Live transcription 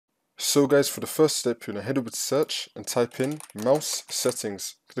So guys, for the first step, you're going to head over to search and type in mouse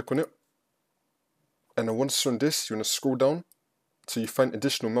settings. Click on it. And then once you're on this, you're going to scroll down till you find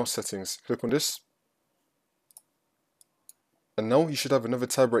additional mouse settings. Click on this. And now you should have another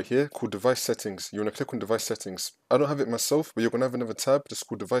tab right here called device settings. You're going to click on device settings. I don't have it myself, but you're going to have another tab that's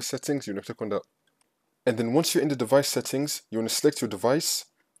called device settings. You're going to click on that. And then once you're in the device settings, you want to select your device.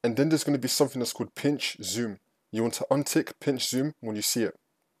 And then there's going to be something that's called pinch zoom. You want to untick pinch zoom when you see it.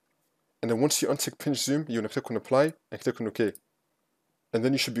 And then once you untick pinch zoom, you want to click on apply and click on OK. And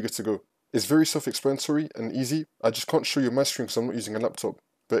then you should be good to go. It's very self-explanatory and easy. I just can't show you my screen because I'm not using a laptop.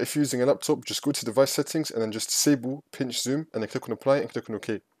 But if you're using a laptop, just go to device settings and then just disable pinch zoom and then click on apply and click on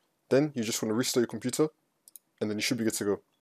OK. Then you just want to restart your computer and then you should be good to go.